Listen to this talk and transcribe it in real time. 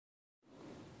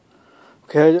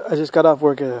Okay, I just got off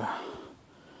work at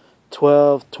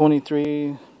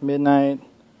 12:23 midnight.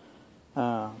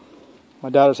 My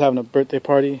daughter's having a birthday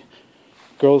party.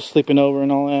 Girls sleeping over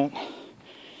and all that.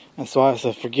 And so I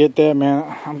said, forget that,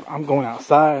 man. I'm going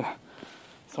outside.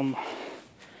 So I'm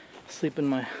sleeping in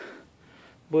my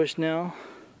bush now.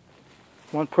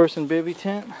 One person bivy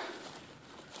tent.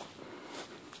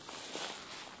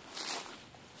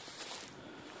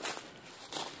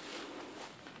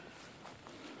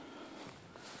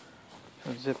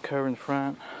 A zip cover in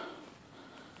front.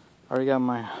 Already got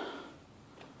my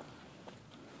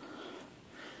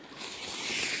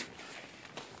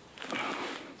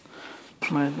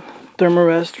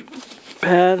Thermarest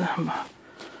pad,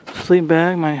 sleep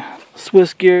bag, my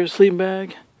Swiss Gear sleep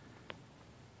bag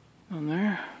on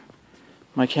there,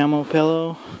 my camo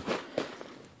pillow,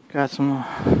 got some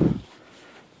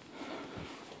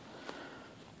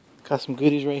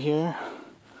goodies right here.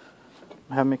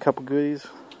 I'm having a couple goodies,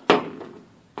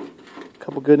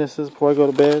 couple goodnesses before I go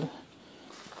to bed,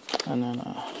 and then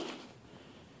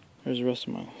here's the rest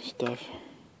of my stuff.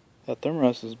 That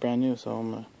Thermarest is brand new, so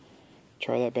I'm gonna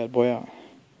try that bad boy out.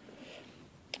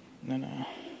 And then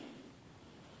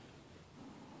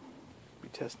we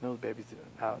testing those babies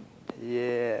out.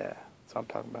 Yeah, that's what I'm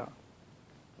talking about.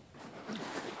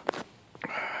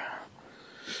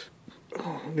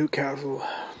 Oh, Newcastle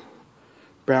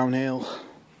brown ale.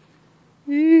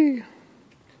 Yee.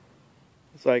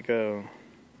 It's like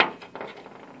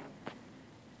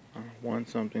one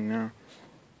something now.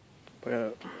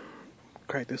 But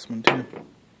crack this one too.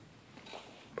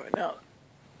 But now,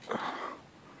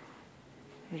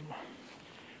 there's my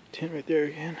tent right there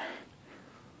again.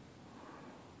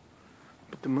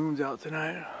 But the moon's out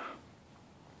tonight.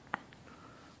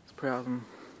 It's pretty awesome.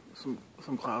 Some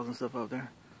clouds and stuff out there.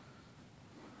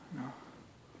 You know,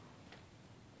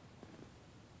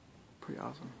 pretty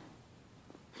awesome.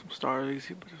 Some stars. You can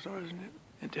see a bunch of stars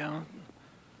in town.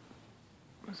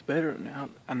 It's better now.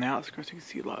 On the outskirts, you can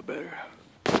see a lot better.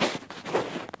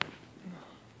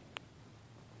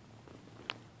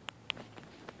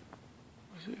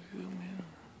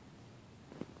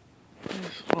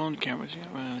 This phone camera's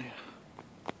not really.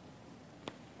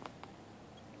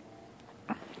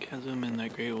 Can't zoom in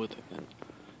that great with it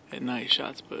at night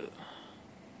shots, but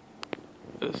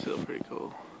it's still pretty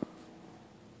cool.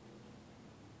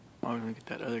 I'm gonna get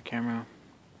that other camera.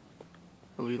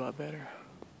 It'll be a lot better.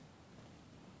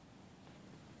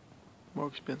 More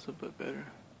expensive, but better.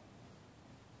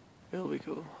 It'll be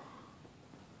cool.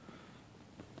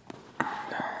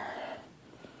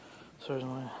 So there's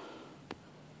my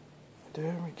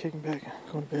there, we're kicking back,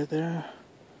 going to bed there.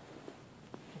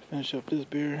 Finish up this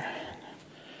beer.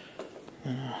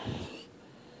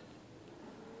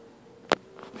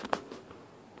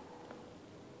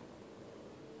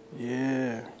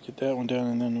 Yeah, get that one down,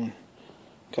 and then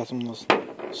got some little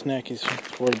snackies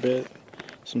for the bed.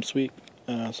 Some sweet,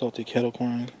 salty kettle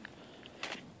corn.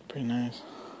 Pretty nice.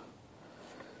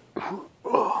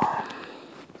 Alright,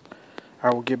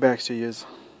 we'll get back to you.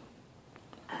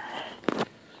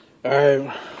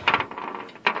 Alright,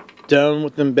 done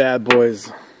with them bad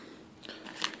boys.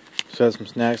 Just have some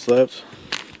snacks left.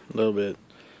 A little bit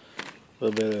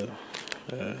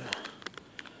of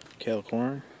kettle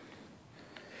corn.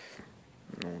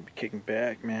 I'm gonna be kicking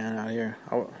back, man, out here.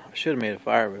 I should have made a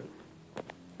fire, but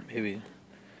maybe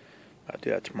I'll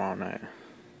do that tomorrow night.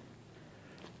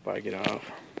 If I get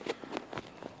off.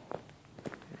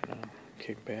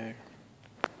 Kick back.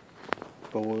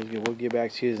 But we'll get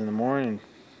back to you in the morning.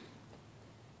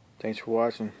 Thanks for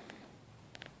watching.